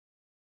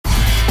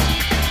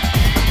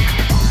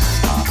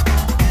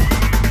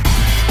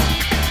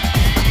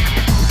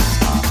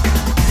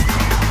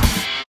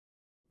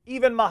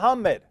even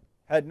Muhammad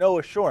had no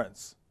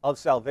assurance of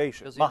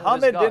salvation.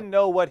 Muhammad didn't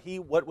know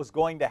what was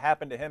going to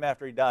happen to him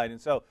after he died. And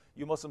so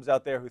you Muslims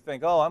out there who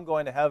think, oh, I'm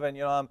going to heaven,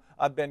 you know,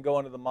 I've been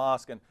going to the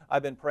mosque and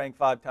I've been praying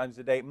 5 times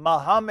a day.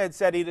 Muhammad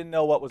said he didn't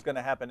know what was going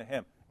to happen to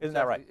him. Isn't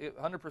that right?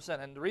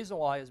 100%. And the reason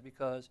why is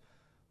because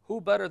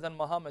who better than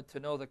Muhammad to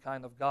know the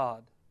kind of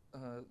God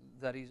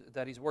that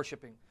he's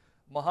worshiping?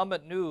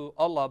 Muhammad knew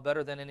Allah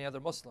better than any other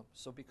Muslim.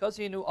 So because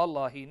he knew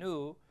Allah, he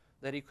knew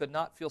that he could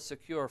not feel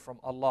secure from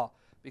Allah.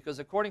 Because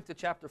according to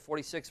chapter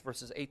 46,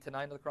 verses 8 to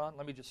 9 of the Quran,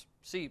 let me just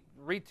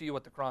read to you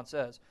what the Quran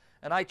says.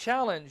 And I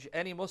challenge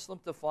any Muslim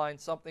to find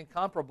something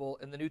comparable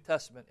in the New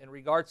Testament in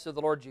regards to the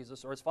Lord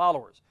Jesus or his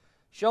followers.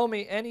 Show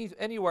me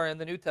anywhere in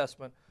the New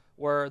Testament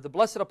where the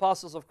blessed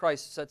apostles of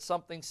Christ said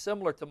something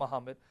similar to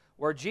Muhammad,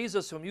 where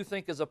Jesus, whom you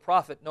think is a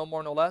prophet, no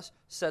more no less,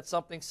 said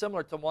something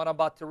similar to what I'm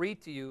about to read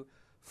to you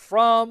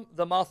from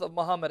the mouth of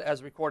Muhammad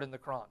as recorded in the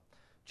Quran.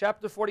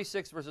 Chapter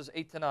 46, verses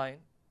 8 to 9,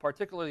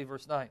 particularly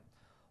verse 9.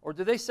 Or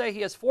do they say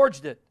he has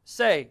forged it?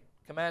 Say,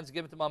 commands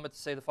given to Muhammad to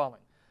say the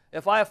following.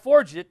 If I have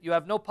forged it, you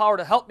have no power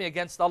to help me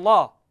against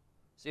Allah.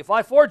 See, if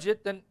I forge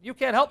it, then you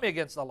can't help me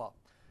against Allah.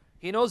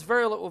 He knows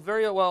very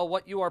well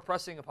what you are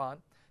pressing upon.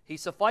 He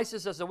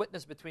suffices as a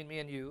witness between me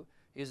and you.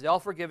 He is the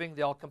all-forgiving,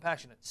 the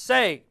all-compassionate.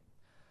 Say,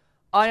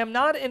 I am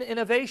not in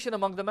innovation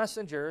among the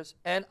messengers,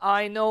 and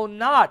I know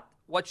not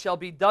what shall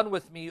be done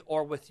with me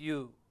or with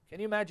you.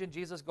 Can you imagine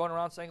Jesus going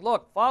around saying,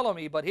 look, follow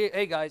me, but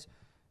hey guys,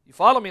 you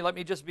follow me, let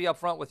me just be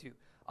upfront with you.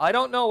 I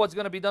don't know what's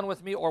going to be done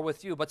with me or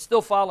with you, but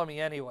still follow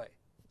me anyway.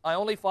 I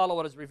only follow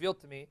what is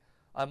revealed to me.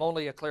 I'm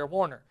only a clear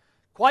warner.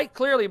 Quite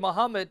clearly,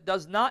 Muhammad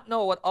does not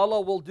know what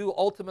Allah will do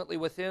ultimately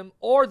with him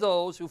or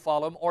those who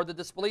follow him or the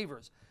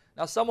disbelievers.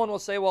 Now, someone will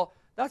say, well,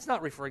 that's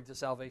not referring to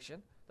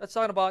salvation. That's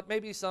talking about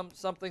maybe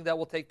something that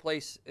will take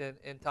place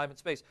in time and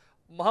space.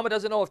 Muhammad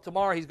doesn't know if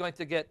tomorrow he's going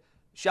to get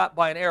shot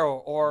by an arrow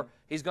or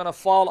he's going to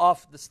fall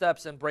off the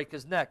steps and break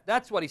his neck.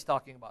 That's what he's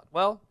talking about.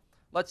 Well,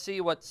 let's see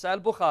what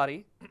Sahih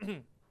Bukhari,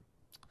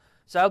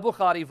 Sahih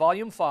Bukhari,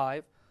 volume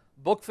 5,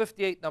 book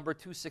 58, number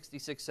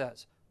 266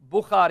 says.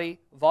 Bukhari,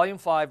 volume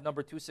 5,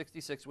 number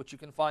 266, which you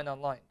can find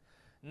online.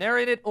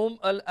 Narrated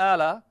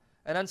al-Ala,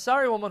 an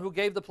Ansari woman who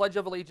gave the Pledge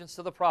of Allegiance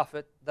to the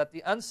Prophet, that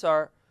the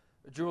Ansar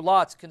drew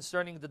lots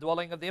concerning the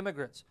dwelling of the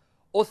immigrants.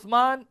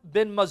 Uthman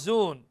bin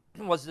Mazun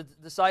was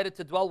decided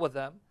to dwell with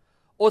them.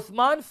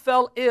 Uthman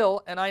fell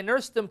ill, and I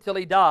nursed him till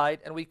he died,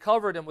 and we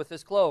covered him with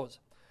his clothes.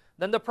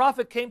 Then the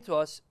Prophet came to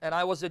us, and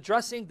I was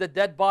addressing the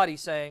dead body,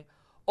 saying,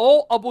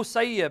 O Abu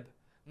Sayyib,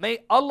 may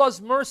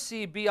Allah's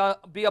mercy be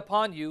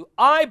upon you.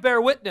 I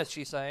bear witness,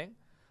 she's saying,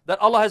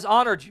 that Allah has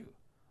honored you.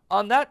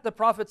 On that, the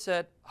Prophet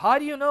said, how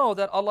do you know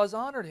that Allah has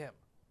honored him?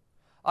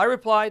 I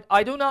replied,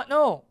 I do not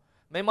know.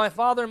 May my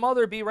father and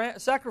mother be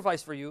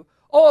sacrificed for you,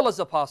 O Allah's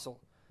apostle.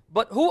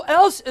 But who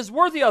else is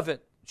worthy of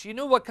it? She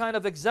knew what kind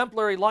of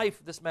exemplary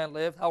life this man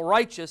lived, how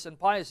righteous and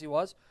pious he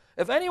was.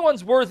 If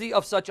anyone's worthy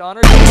of such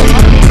honor,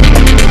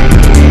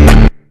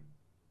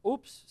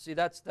 oops, see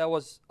that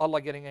was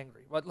Allah getting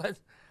angry. But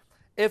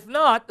if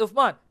not,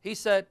 Uthman, he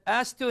said,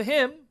 as to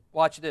him,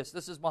 watch this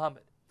is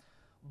Muhammad.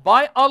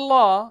 By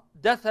Allah,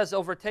 death has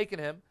overtaken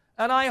him,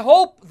 and I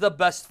hope the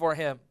best for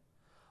him.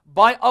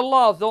 By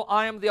Allah, though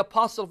I am the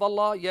apostle of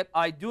Allah, yet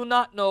I do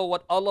not know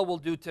what Allah will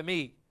do to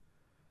me.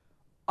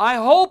 I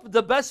hope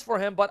the best for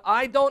him, but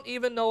I don't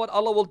even know what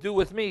Allah will do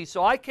with me,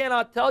 so I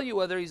cannot tell you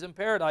whether he's in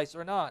paradise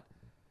or not.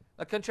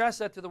 Now contrast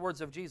that to the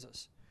words of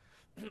Jesus.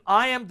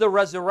 I am the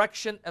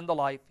resurrection and the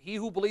life. He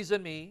who believes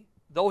in me,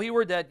 though he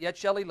were dead, yet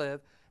shall he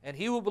live. And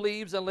he who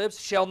believes and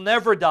lives shall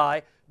never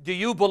die. Do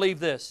you believe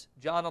this?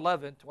 John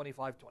 11,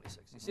 25,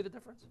 26. You see the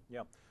difference?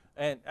 Yeah.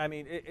 And I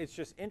mean, it's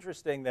just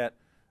interesting that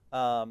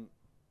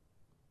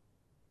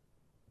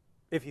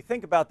if you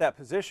think about that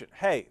position,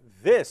 hey,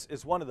 this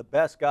is one of the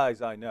best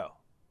guys I know.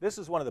 This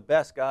is one of the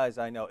best guys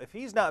I know. If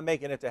he's not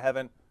making it to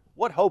heaven,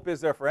 what hope is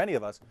there for any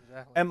of us?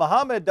 Exactly. And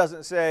Muhammad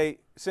doesn't say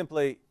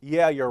simply,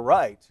 yeah, you're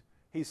right.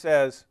 He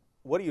says,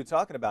 what are you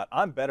talking about?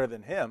 I'm better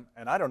than him,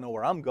 and I don't know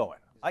where I'm going.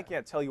 I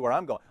can't tell you where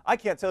I'm going. I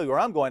can't tell you where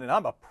I'm going, and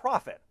I'm a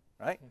prophet,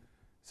 right?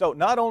 So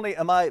not only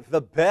am I the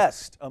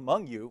best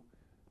among you,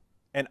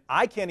 and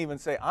I can't even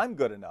say I'm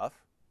good enough,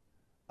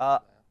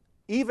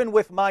 even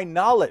with my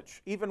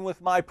knowledge, even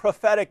with my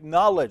prophetic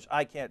knowledge,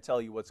 I can't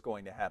tell you what's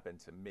going to happen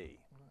to me.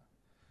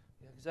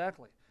 Yeah,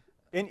 exactly.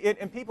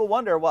 And people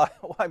wonder why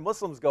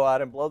Muslims go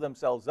out and blow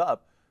themselves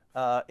up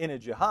in a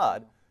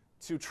jihad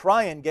to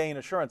try and gain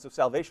assurance of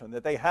salvation,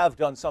 that they have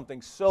done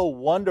something so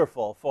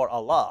wonderful for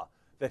Allah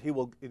that He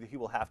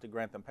will have to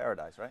grant them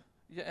paradise, right?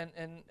 Yeah,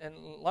 and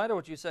in light of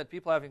what you said,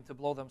 people having to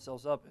blow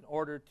themselves up in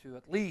order to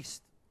at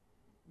least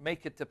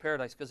make it to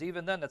paradise, because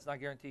even then that's not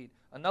guaranteed.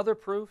 Another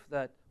proof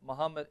that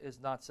Muhammad is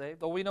not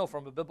saved, though we know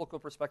from a biblical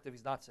perspective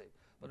he's not saved,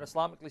 but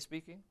Islamically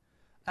speaking,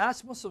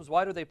 ask Muslims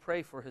why do they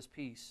pray for his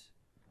peace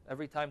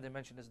every time they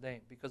mention his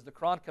name? Because the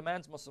Quran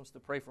commands Muslims to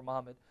pray for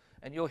Muhammad,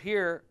 and you'll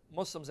hear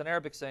Muslims in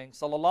Arabic saying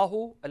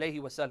Sallallahu Alaihi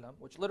Wasallam,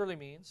 which literally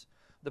means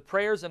the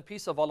prayers and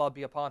peace of Allah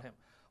be upon him.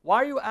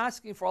 Why are you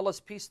asking for Allah's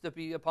peace to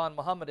be upon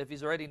Muhammad if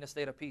he's already in a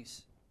state of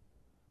peace?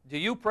 Do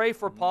you pray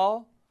for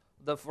Paul,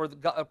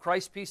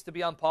 Christ's peace to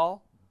be on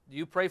Paul? Do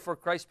you pray for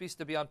Christ's peace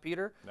to be on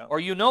Peter? No. Or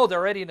you know they're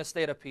already in a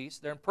state of peace.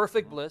 They're in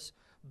perfect bliss,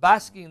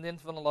 basking in the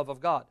infinite love of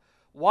God.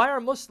 Why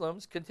are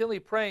Muslims continually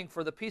praying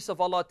for the peace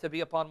of Allah to be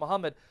upon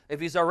Muhammad if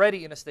he's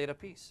already in a state of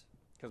peace?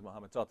 Because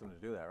Muhammad taught them to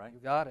do that, right? You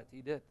got it.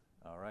 He did.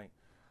 All right.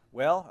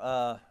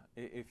 Well,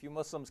 if you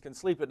Muslims can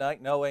sleep at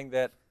night knowing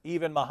that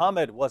even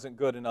Muhammad wasn't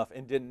good enough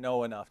and didn't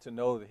know enough to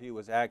know that he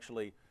was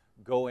actually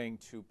going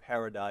to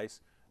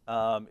paradise,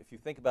 if you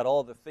think about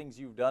all the things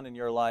you've done in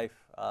your life,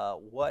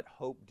 what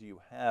hope do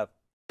you have